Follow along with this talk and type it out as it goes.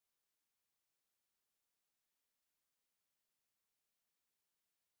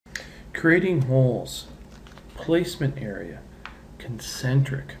Creating holes, placement area,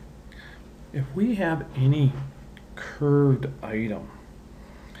 concentric. If we have any curved item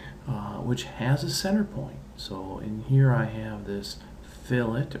which has a center point, so in here I have this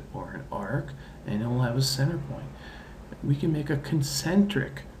fillet or an arc, and it will have a center point. We can make a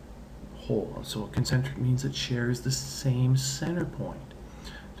concentric hole. So a concentric means it shares the same center point.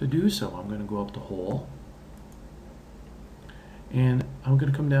 To do so, I'm going to go up to hole, and I'm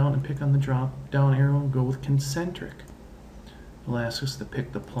going to come down and pick on the drop down arrow and go with concentric. It'll ask us to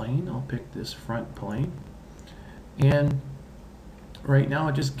pick the plane. I'll pick this front plane, and right now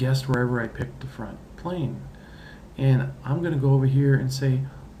I just guessed wherever I picked the front plane, and I'm going to go over here and say,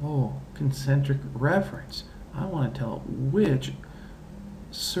 oh, concentric reference. I want to tell which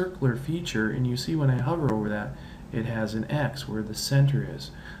circular feature, and you see when I hover over that, it has an X where the center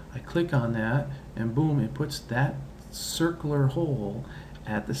is. I click on that, and boom, it puts that circular hole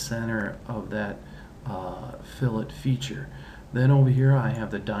at the center of that fillet feature. Then over here I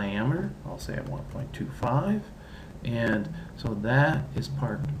have the diameter. I'll say at 1.25, and so that is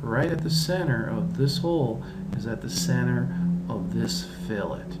parked right at the center of this hole, is at the center of this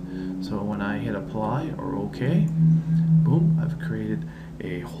fillet. So when I hit apply or OK, boom, I've created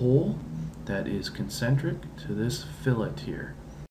a hole that is concentric to this fillet here.